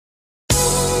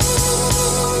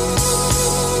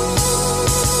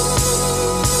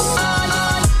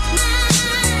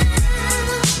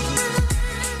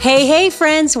Hey,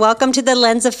 friends, welcome to the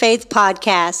Lens of Faith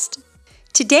podcast.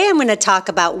 Today I'm going to talk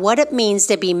about what it means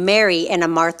to be Mary in a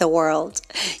Martha world.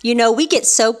 You know, we get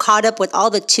so caught up with all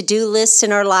the to-do lists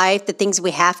in our life, the things we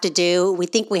have to do, we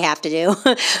think we have to do.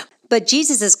 But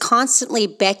Jesus is constantly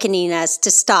beckoning us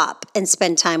to stop and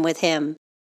spend time with Him.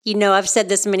 You know, I've said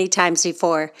this many times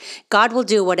before. God will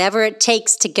do whatever it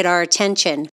takes to get our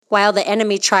attention, while the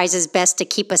enemy tries his best to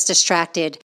keep us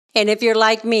distracted. And if you're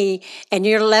like me and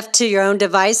you're left to your own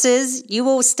devices, you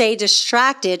will stay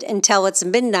distracted until it's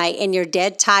midnight and you're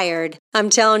dead tired. I'm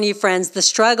telling you, friends, the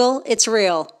struggle, it's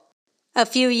real. A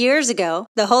few years ago,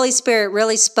 the Holy Spirit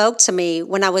really spoke to me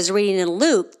when I was reading in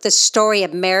Luke the story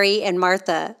of Mary and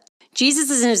Martha.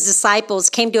 Jesus and his disciples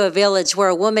came to a village where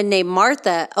a woman named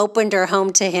Martha opened her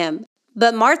home to him.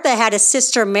 But Martha had a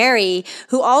sister, Mary,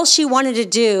 who all she wanted to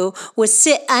do was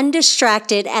sit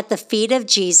undistracted at the feet of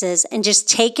Jesus and just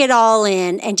take it all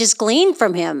in and just glean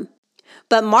from him.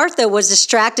 But Martha was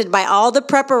distracted by all the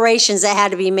preparations that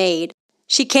had to be made.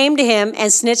 She came to him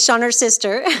and snitched on her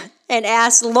sister and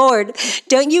asked, "Lord,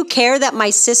 don't you care that my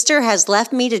sister has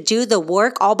left me to do the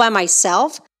work all by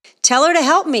myself? Tell her to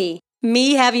help me."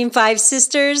 Me having 5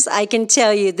 sisters, I can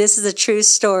tell you this is a true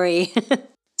story.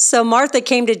 So Martha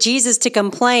came to Jesus to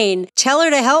complain, "Tell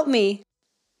her to help me."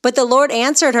 But the Lord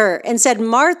answered her and said,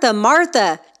 "Martha,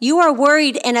 Martha, you are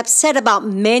worried and upset about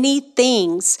many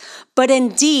things, but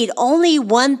indeed only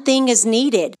one thing is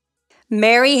needed.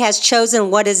 Mary has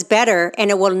chosen what is better, and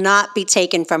it will not be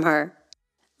taken from her."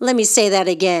 Let me say that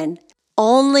again.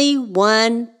 Only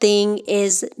one thing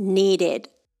is needed.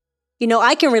 You know,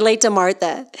 I can relate to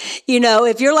Martha. You know,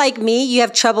 if you're like me, you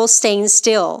have trouble staying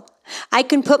still. I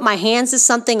can put my hands to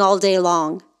something all day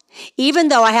long. Even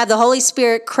though I have the Holy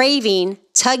Spirit craving,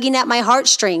 tugging at my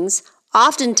heartstrings,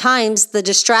 oftentimes the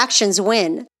distractions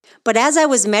win. But as I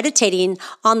was meditating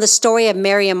on the story of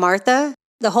Mary and Martha,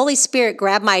 the Holy Spirit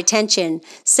grabbed my attention,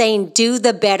 saying, "Do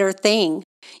the better thing."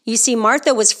 You see,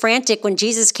 Martha was frantic when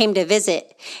Jesus came to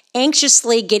visit,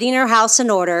 anxiously getting her house in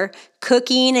order,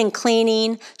 cooking and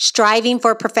cleaning, striving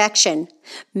for perfection.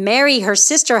 Mary, her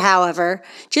sister, however,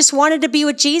 just wanted to be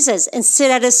with Jesus and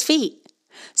sit at his feet.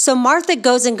 So Martha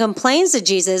goes and complains to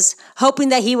Jesus, hoping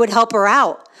that he would help her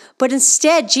out. But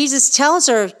instead, Jesus tells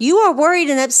her, "You are worried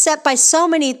and upset by so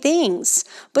many things,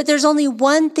 but there's only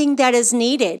one thing that is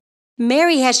needed.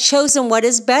 Mary has chosen what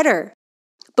is better."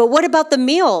 But what about the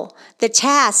meal, the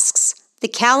tasks, the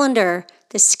calendar,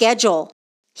 the schedule?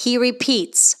 He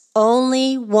repeats,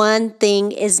 only one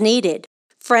thing is needed.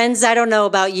 Friends, I don't know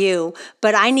about you,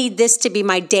 but I need this to be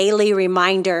my daily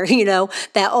reminder,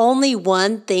 that only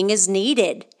one thing is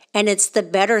needed, and it's the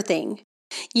better thing.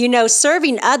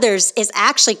 Serving others is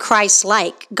actually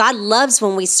Christ-like. God loves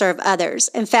when we serve others.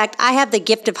 In fact, I have the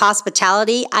gift of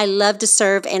hospitality. I love to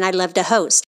serve and I love to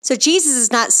host. So Jesus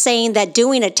is not saying that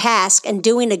doing a task and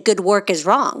doing a good work is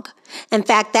wrong. In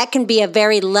fact, that can be a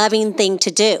very loving thing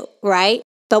to do, right?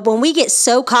 But when we get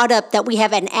so caught up that we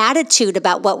have an attitude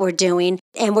about what we're doing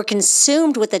and we're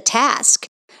consumed with the task,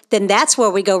 then that's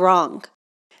where we go wrong.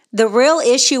 The real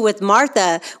issue with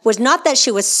Martha was not that she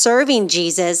was serving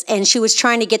Jesus and she was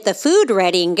trying to get the food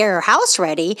ready and get her house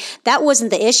ready. That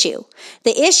wasn't the issue.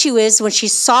 The issue is when she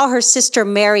saw her sister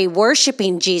Mary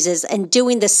worshiping Jesus and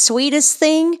doing the sweetest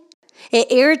thing, it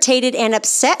irritated and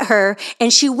upset her,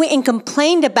 and she went and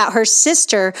complained about her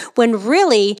sister when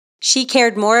really she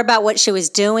cared more about what she was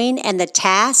doing and the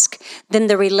task than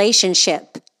the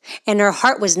relationship. And her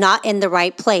heart was not in the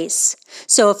right place.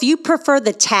 So if you prefer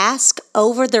the task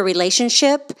over the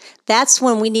relationship, that's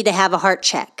when we need to have a heart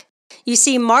check. You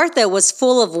see, Martha was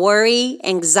full of worry,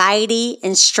 anxiety,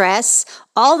 and stress,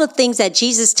 all the things that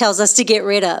Jesus tells us to get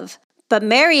rid of. But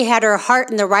Mary had her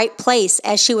heart in the right place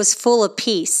as she was full of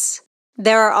peace.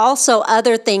 There are also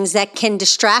other things that can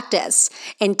distract us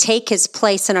and take His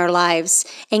place in our lives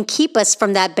and keep us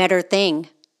from that better thing.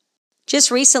 Just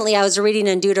recently, I was reading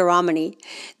in Deuteronomy.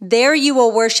 "There you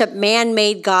will worship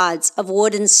man-made gods of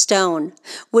wood and stone,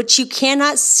 which you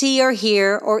cannot see or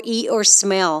hear or eat or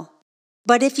smell.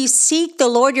 But if you seek the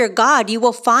Lord your God, you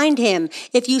will find Him,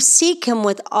 if you seek Him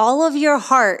with all of your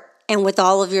heart and with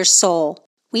all of your soul."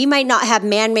 We might not have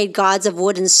man-made gods of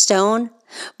wood and stone,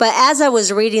 but as I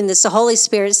was reading this, the Holy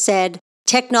Spirit said,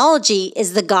 technology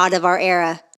is the god of our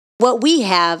era. What we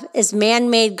have is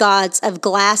man-made gods of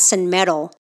glass and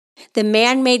metal. The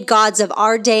man-made gods of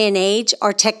our day and age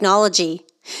are technology.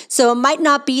 So it might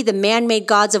not be the man-made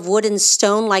gods of wood and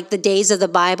stone like the days of the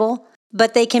Bible,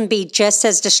 but they can be just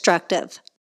as destructive.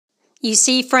 You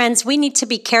see, friends, we need to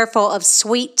be careful of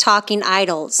sweet-talking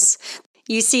idols.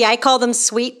 You see, I call them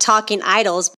sweet-talking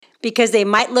idols because they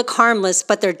might look harmless,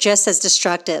 but they're just as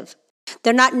destructive.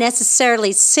 They're not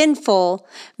necessarily sinful,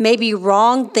 maybe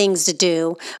wrong things to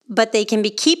do, but they can be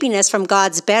keeping us from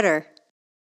God's better.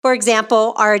 For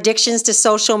example, our addictions to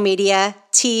social media,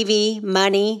 TV,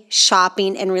 money,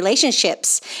 shopping, and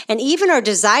relationships, and even our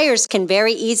desires can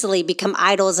very easily become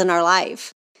idols in our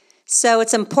life. So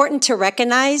it's important to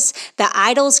recognize that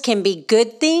idols can be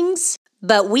good things,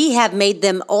 but we have made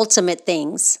them ultimate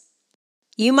things.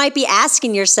 You might be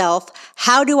asking yourself,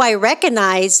 how do I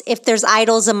recognize if there's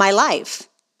idols in my life?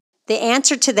 The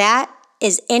answer to that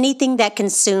is anything that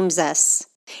consumes us.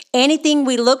 Anything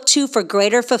we look to for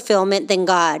greater fulfillment than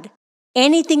God.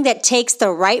 Anything that takes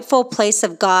the rightful place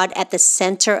of God at the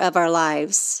center of our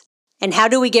lives. And how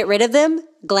do we get rid of them?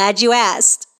 Glad you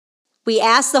asked. We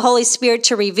ask the Holy Spirit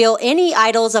to reveal any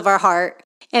idols of our heart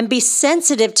and be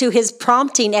sensitive to His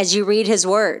prompting as you read His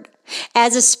Word.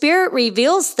 As the Spirit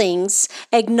reveals things,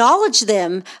 acknowledge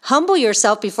them, humble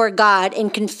yourself before God,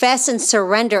 and confess and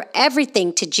surrender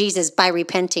everything to Jesus by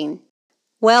repenting.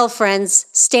 Well, friends,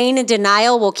 staying in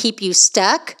denial will keep you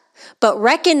stuck, but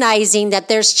recognizing that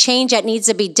there's change that needs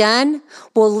to be done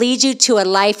will lead you to a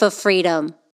life of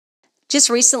freedom. Just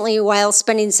recently, while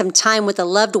spending some time with a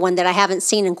loved one that I haven't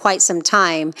seen in quite some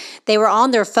time, they were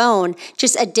on their phone,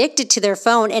 just addicted to their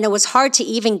phone, and it was hard to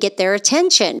even get their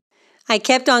attention. I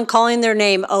kept on calling their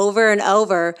name over and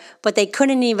over, but they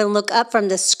couldn't even look up from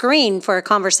the screen for a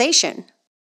conversation.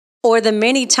 Or the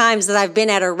many times that I've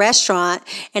been at a restaurant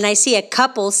and I see a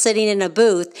couple sitting in a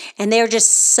booth and they're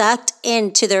just sucked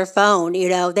into their phone,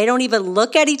 They don't even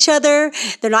look at each other.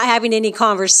 They're not having any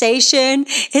conversation.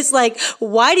 It's like,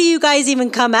 why do you guys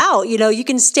even come out? You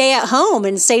can stay at home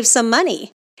and save some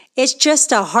money. It's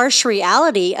just a harsh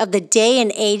reality of the day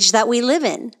and age that we live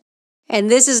in.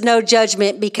 And this is no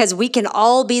judgment because we can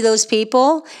all be those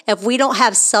people. If we don't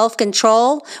have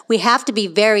self-control, we have to be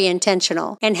very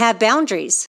intentional and have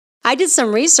boundaries. I did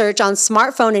some research on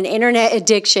smartphone and internet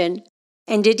addiction.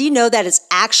 And did you know that it's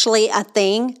actually a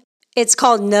thing? It's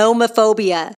called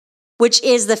nomophobia, which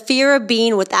is the fear of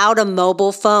being without a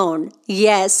mobile phone.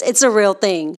 Yes, it's a real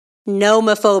thing.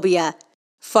 Nomophobia.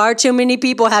 Far too many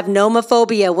people have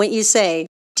nomophobia, wouldn't you say?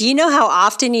 Do you know how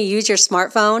often you use your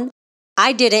smartphone?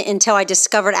 I didn't until I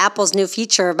discovered Apple's new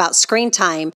feature about screen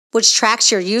time, which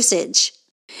tracks your usage.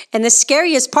 And the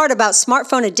scariest part about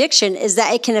smartphone addiction is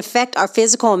that it can affect our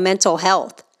physical and mental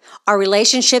health, our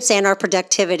relationships, and our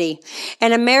productivity.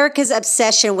 And America's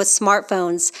obsession with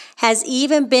smartphones has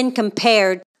even been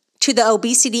compared to the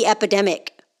obesity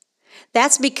epidemic.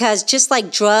 That's because just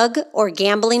like drug or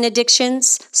gambling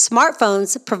addictions,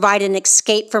 smartphones provide an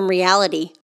escape from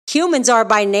reality. Humans are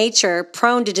by nature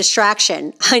prone to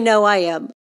distraction. I know I am.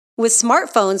 With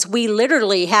smartphones, we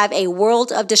literally have a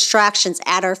world of distractions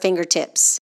at our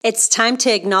fingertips. It's time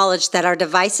to acknowledge that our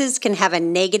devices can have a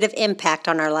negative impact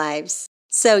on our lives.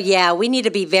 So yeah, we need to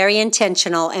be very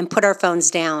intentional and put our phones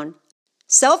down.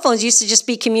 Cell phones used to just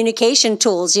be communication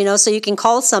tools, so you can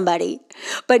call somebody.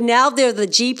 But now they're the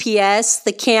GPS,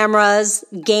 the cameras,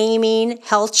 gaming,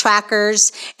 health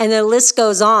trackers, and the list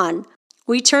goes on.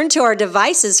 We turn to our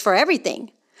devices for everything.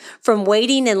 From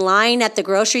waiting in line at the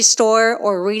grocery store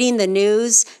or reading the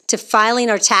news to filing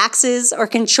our taxes or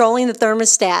controlling the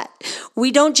thermostat.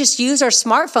 We don't just use our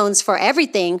smartphones for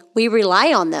everything, we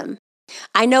rely on them.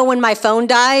 I know when my phone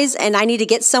dies and I need to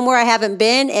get somewhere I haven't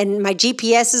been and my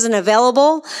GPS isn't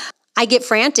available, I get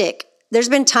frantic. There's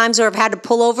been times where I've had to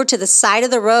pull over to the side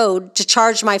of the road to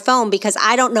charge my phone because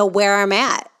I don't know where I'm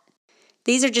at.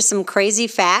 These are just some crazy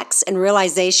facts and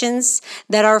realizations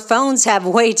that our phones have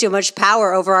way too much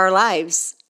power over our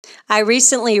lives. I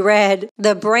recently read,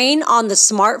 the brain on the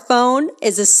smartphone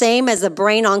is the same as the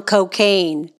brain on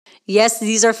cocaine. Yes,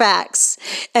 these are facts.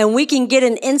 And we can get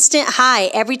an instant high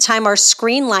every time our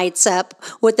screen lights up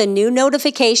with a new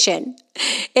notification.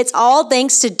 It's all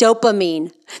thanks to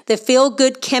dopamine, the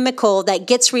feel-good chemical that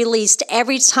gets released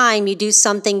every time you do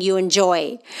something you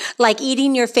enjoy, like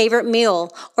eating your favorite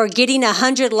meal or getting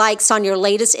 100 likes on your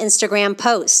latest Instagram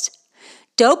post.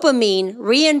 Dopamine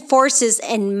reinforces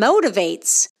and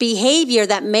motivates behavior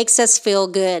that makes us feel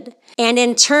good, and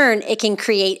in turn, it can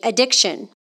create addiction.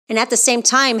 And at the same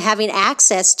time, having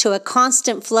access to a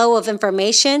constant flow of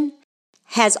information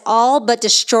has all but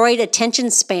destroyed attention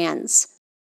spans.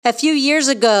 A few years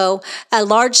ago, a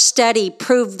large study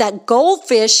proved that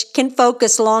goldfish can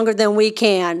focus longer than we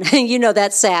can.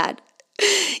 That's sad.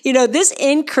 This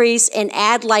increase in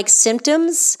ad-like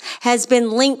symptoms has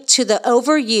been linked to the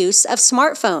overuse of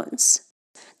smartphones.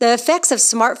 The effects of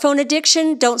smartphone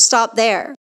addiction don't stop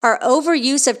there. Our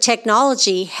overuse of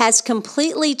technology has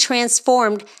completely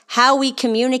transformed how we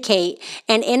communicate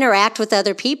and interact with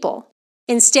other people.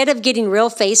 Instead of getting real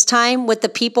FaceTime with the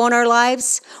people in our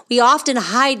lives, we often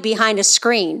hide behind a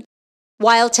screen.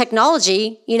 While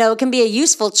technology, it can be a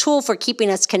useful tool for keeping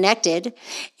us connected.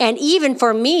 And even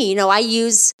for me, I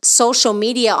use social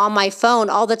media on my phone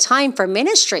all the time for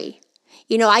ministry.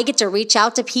 I get to reach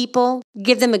out to people,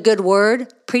 give them a good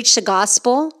word, preach the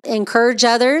gospel, encourage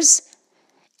others.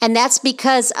 And that's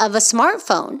because of a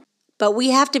smartphone. But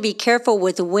we have to be careful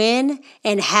with when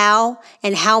and how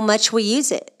much we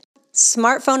use it.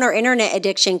 Smartphone or internet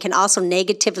addiction can also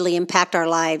negatively impact our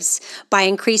lives by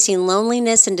increasing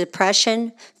loneliness and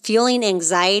depression, fueling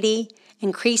anxiety,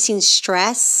 increasing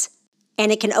stress,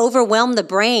 and it can overwhelm the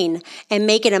brain and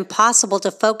make it impossible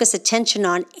to focus attention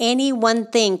on any one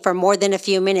thing for more than a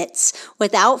few minutes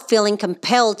without feeling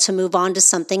compelled to move on to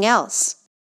something else.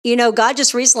 God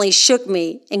just recently shook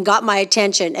me and got my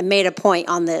attention and made a point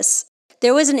on this.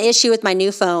 There was an issue with my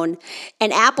new phone,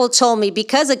 and Apple told me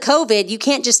because of COVID, you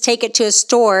can't just take it to a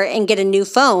store and get a new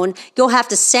phone. You'll have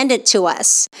to send it to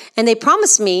us. And they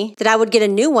promised me that I would get a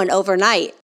new one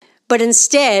overnight. But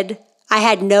instead, I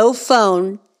had no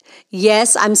phone.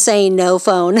 Yes, I'm saying no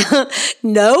phone.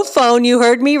 No phone, you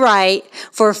heard me right,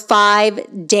 for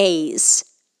 5 days.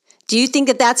 Do you think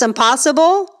that that's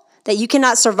impossible? That you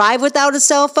cannot survive without a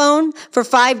cell phone for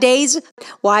 5 days?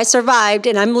 Well, I survived,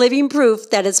 and I'm living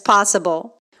proof that it's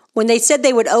possible. When they said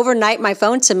they would overnight my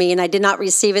phone to me and I did not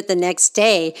receive it the next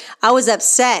day, I was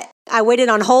upset. I waited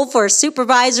on hold for a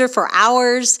supervisor for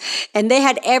hours, and they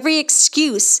had every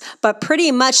excuse, but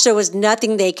pretty much there was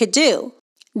nothing they could do.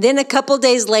 Then a couple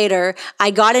days later,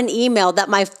 I got an email that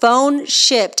my phone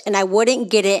shipped and I wouldn't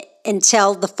get it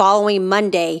until the following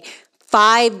Monday.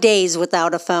 5 days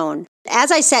without a phone.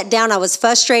 As I sat down, I was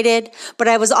frustrated, but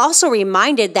I was also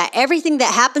reminded that everything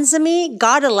that happens to me,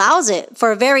 God allows it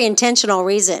for a very intentional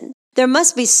reason. There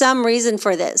must be some reason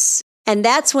for this. And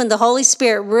that's when the Holy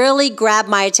Spirit really grabbed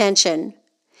my attention.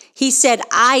 He said,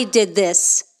 I did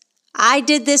this. I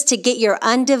did this to get your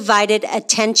undivided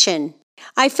attention.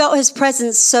 I felt His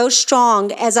presence so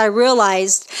strong as I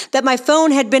realized that my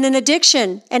phone had been an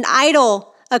addiction, an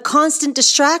idol, a constant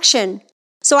distraction.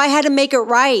 So I had to make it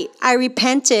right. I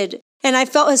repented, and I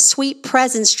felt His sweet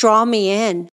presence draw me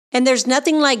in. And there's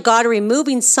nothing like God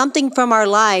removing something from our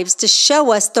lives to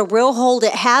show us the real hold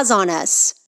it has on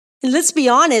us. And let's be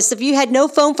honest, if you had no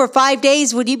phone for 5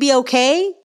 days, would you be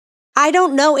okay? I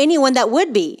don't know anyone that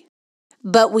would be,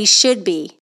 but we should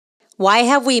be. Why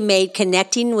have we made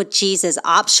connecting with Jesus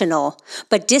optional,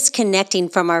 but disconnecting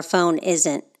from our phone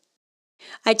isn't?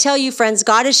 I tell you, friends,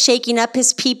 God is shaking up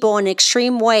His people in an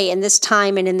extreme way in this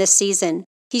time and in this season.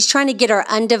 He's trying to get our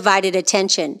undivided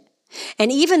attention.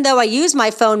 And even though I use my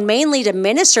phone mainly to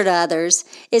minister to others,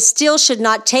 it still should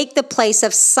not take the place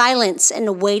of silence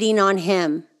and waiting on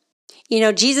Him.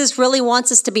 Jesus really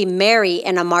wants us to be Mary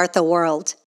in a Martha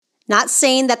world. Not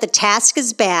saying that the task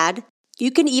is bad.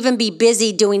 You can even be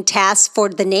busy doing tasks for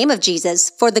the name of Jesus,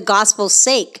 for the gospel's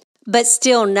sake. But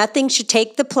still, nothing should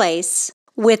take the place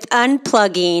with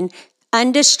unplugging,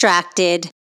 undistracted,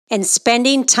 and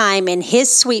spending time in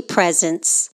His sweet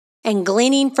presence and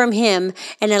gleaning from Him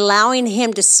and allowing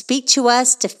Him to speak to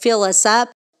us, to fill us up,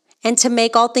 and to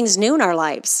make all things new in our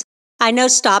lives. I know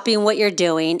stopping what you're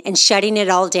doing and shutting it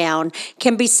all down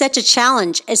can be such a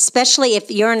challenge, especially if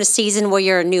you're in a season where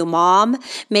you're a new mom,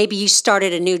 maybe you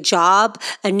started a new job,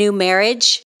 a new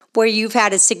marriage, where you've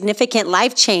had a significant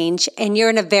life change and you're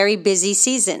in a very busy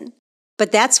season.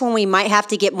 But that's when we might have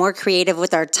to get more creative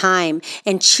with our time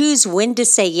and choose when to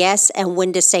say yes and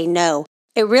when to say no.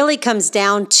 It really comes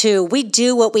down to we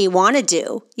do what we want to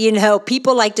do.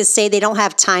 People like to say they don't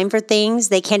have time for things.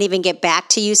 They can't even get back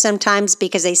to you sometimes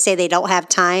because they say they don't have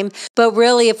time. But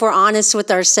really, if we're honest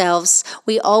with ourselves,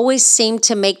 we always seem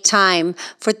to make time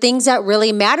for things that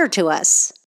really matter to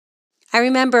us. I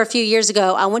remember a few years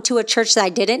ago, I went to a church that I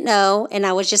didn't know, and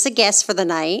I was just a guest for the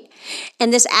night.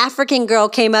 And this African girl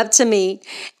came up to me.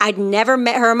 I'd never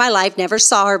met her in my life, never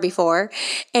saw her before.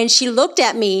 And she looked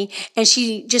at me, and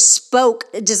she just spoke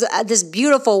this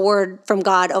beautiful word from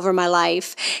God over my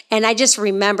life. And I just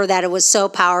remember that it was so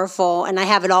powerful, and I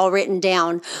have it all written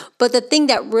down. But the thing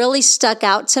that really stuck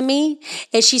out to me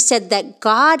is she said that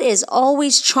God is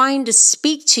always trying to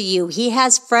speak to you. He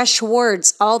has fresh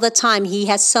words all the time. He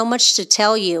has so much to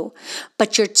tell you,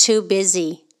 but you're too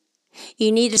busy.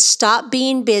 You need to stop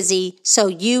being busy so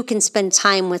you can spend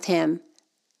time with Him.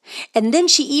 And then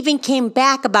she even came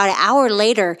back about an hour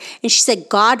later and she said,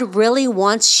 God really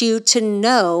wants you to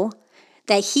know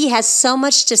that He has so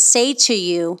much to say to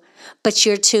you, but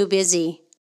you're too busy.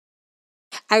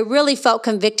 I really felt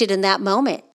convicted in that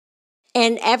moment.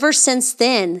 And ever since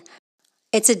then,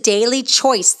 it's a daily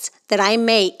choice that I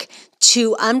make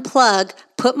to unplug,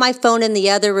 put my phone in the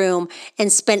other room,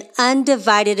 and spend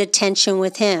undivided attention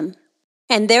with Him.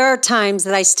 And there are times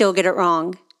that I still get it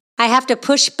wrong. I have to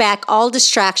push back all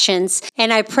distractions,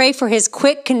 and I pray for His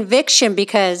quick conviction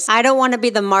because I don't want to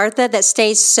be the Martha that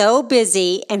stays so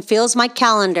busy and fills my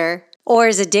calendar or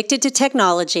is addicted to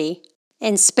technology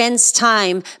and spends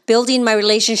time building my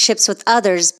relationships with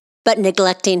others but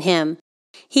neglecting Him.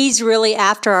 He's really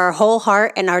after our whole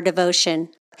heart and our devotion.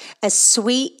 A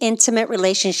sweet, intimate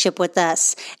relationship with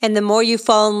us. And the more you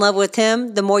fall in love with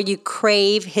Him, the more you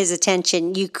crave His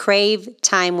attention. You crave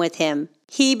time with Him.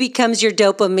 He becomes your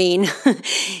dopamine.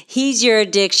 He's your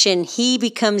addiction. He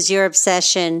becomes your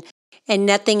obsession, and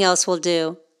nothing else will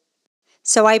do.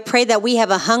 So I pray that we have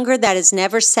a hunger that is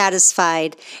never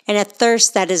satisfied and a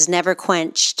thirst that is never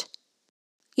quenched.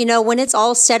 You know, when it's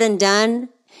all said and done,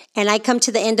 and I come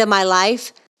to the end of my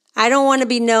life, I don't want to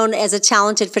be known as a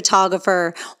talented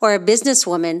photographer or a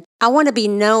businesswoman. I want to be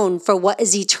known for what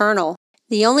is eternal.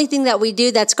 The only thing that we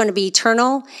do that's going to be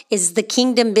eternal is the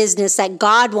kingdom business that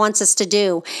God wants us to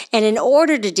do. And in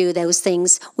order to do those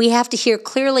things, we have to hear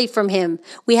clearly from Him.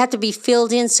 We have to be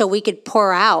filled in so we could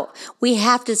pour out. We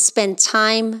have to spend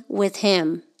time with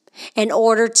Him in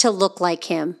order to look like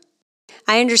Him.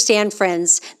 I understand,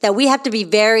 friends, that we have to be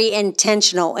very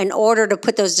intentional in order to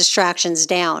put those distractions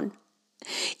down.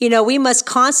 You know, we must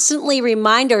constantly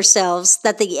remind ourselves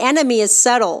that the enemy is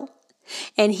subtle.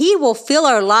 And he will fill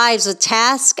our lives with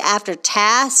task after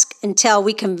task until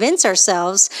we convince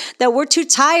ourselves that we're too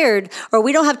tired or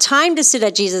we don't have time to sit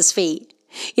at Jesus' feet.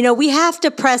 You know, we have to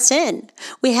press in.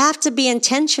 We have to be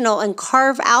intentional and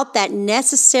carve out that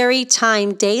necessary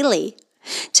time daily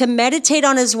to meditate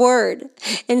on His Word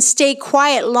and stay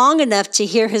quiet long enough to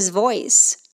hear His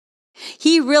voice.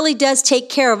 He really does take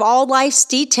care of all life's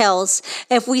details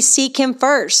if we seek Him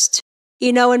first.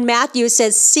 You know, in Matthew it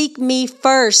says, "Seek me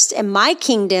first and my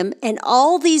kingdom, and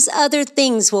all these other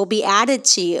things will be added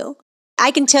to you."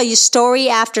 I can tell you story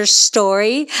after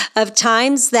story of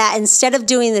times that instead of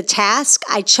doing the task,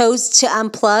 I chose to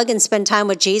unplug and spend time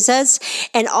with Jesus.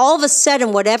 And all of a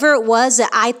sudden, whatever it was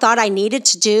that I thought I needed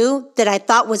to do, that I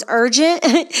thought was urgent,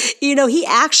 you know, He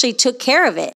actually took care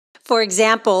of it. For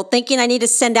example, thinking I need to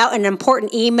send out an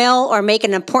important email or make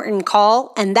an important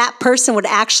call, and that person would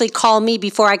actually call me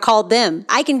before I called them.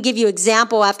 I can give you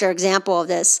example after example of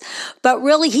this. But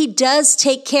really, He does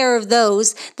take care of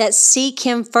those that seek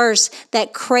Him first,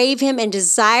 that crave Him and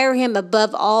desire Him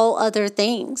above all other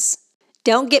things.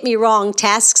 Don't get me wrong,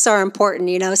 tasks are important,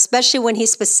 you know, especially when He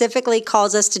specifically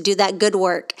calls us to do that good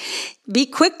work. Be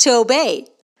quick to obey.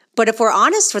 But if we're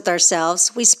honest with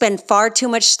ourselves, we spend far too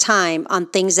much time on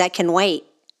things that can wait.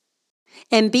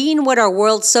 And being what our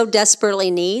world so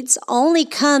desperately needs only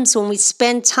comes when we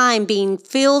spend time being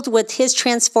filled with His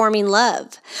transforming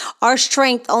love. Our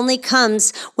strength only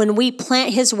comes when we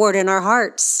plant His Word in our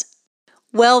hearts.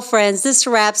 Well, friends, this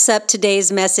wraps up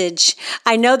today's message.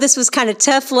 I know this was kind of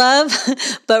tough love,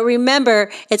 but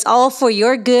remember, it's all for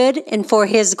your good and for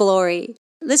His glory.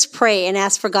 Let's pray and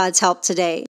ask for God's help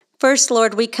today. First,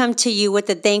 Lord, we come to You with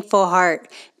a thankful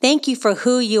heart. Thank You for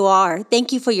who You are.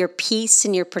 Thank You for Your peace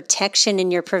and Your protection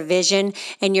and Your provision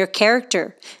and Your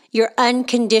character, Your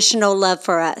unconditional love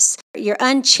for us, Your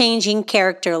unchanging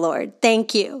character, Lord.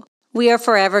 Thank You. We are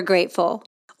forever grateful.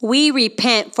 We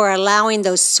repent for allowing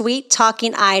those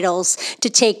sweet-talking idols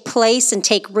to take place and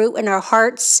take root in our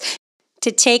hearts,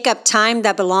 to take up time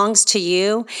that belongs to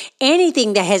You,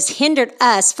 anything that has hindered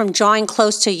us from drawing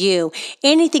close to You,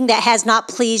 anything that has not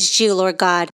pleased You, Lord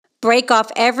God. Break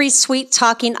off every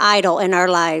sweet-talking idol in our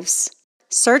lives.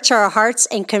 Search our hearts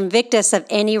and convict us of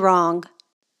any wrong.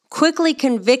 Quickly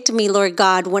convict me, Lord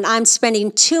God, when I'm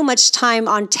spending too much time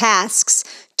on tasks,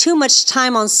 too much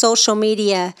time on social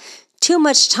media, too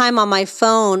much time on my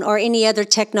phone or any other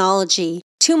technology,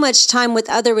 too much time with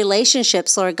other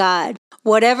relationships, Lord God.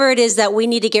 Whatever it is that we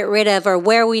need to get rid of or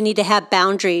where we need to have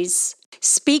boundaries,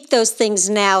 speak those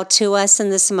things now to us in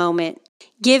this moment.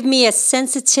 Give me a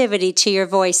sensitivity to Your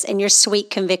voice and Your sweet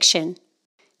conviction.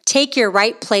 Take Your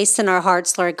right place in our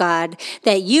hearts, Lord God,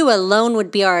 that You alone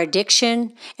would be our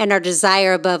addiction and our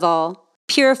desire above all.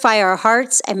 Purify our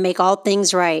hearts and make all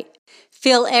things right.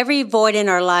 Fill every void in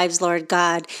our lives, Lord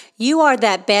God. You are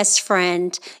that best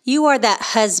friend. You are that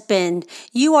husband.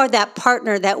 You are that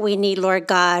partner that we need, Lord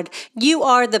God. You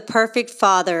are the perfect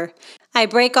Father. I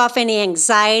break off any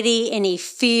anxiety, any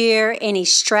fear, any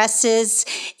stresses,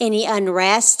 any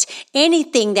unrest,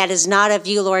 anything that is not of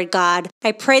You, Lord God.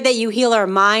 I pray that You heal our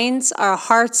minds, our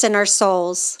hearts, and our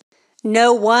souls.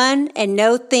 No one and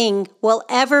no thing will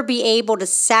ever be able to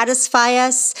satisfy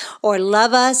us or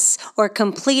love us or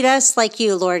complete us like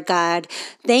you, Lord God.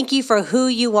 Thank you for who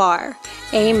you are.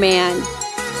 Amen.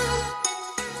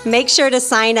 Make sure to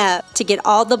sign up to get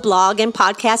all the blog and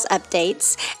podcast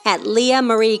updates at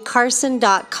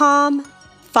leahmariecarson.com.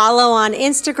 Follow on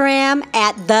Instagram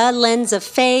at The Lens of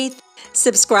Faith.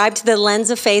 Subscribe to the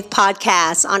Lens of Faith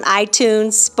podcast on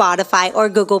iTunes, Spotify, or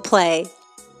Google Play.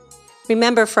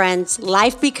 Remember, friends,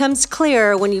 life becomes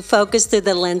clearer when you focus through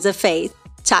the lens of faith.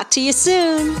 Talk to you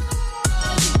soon.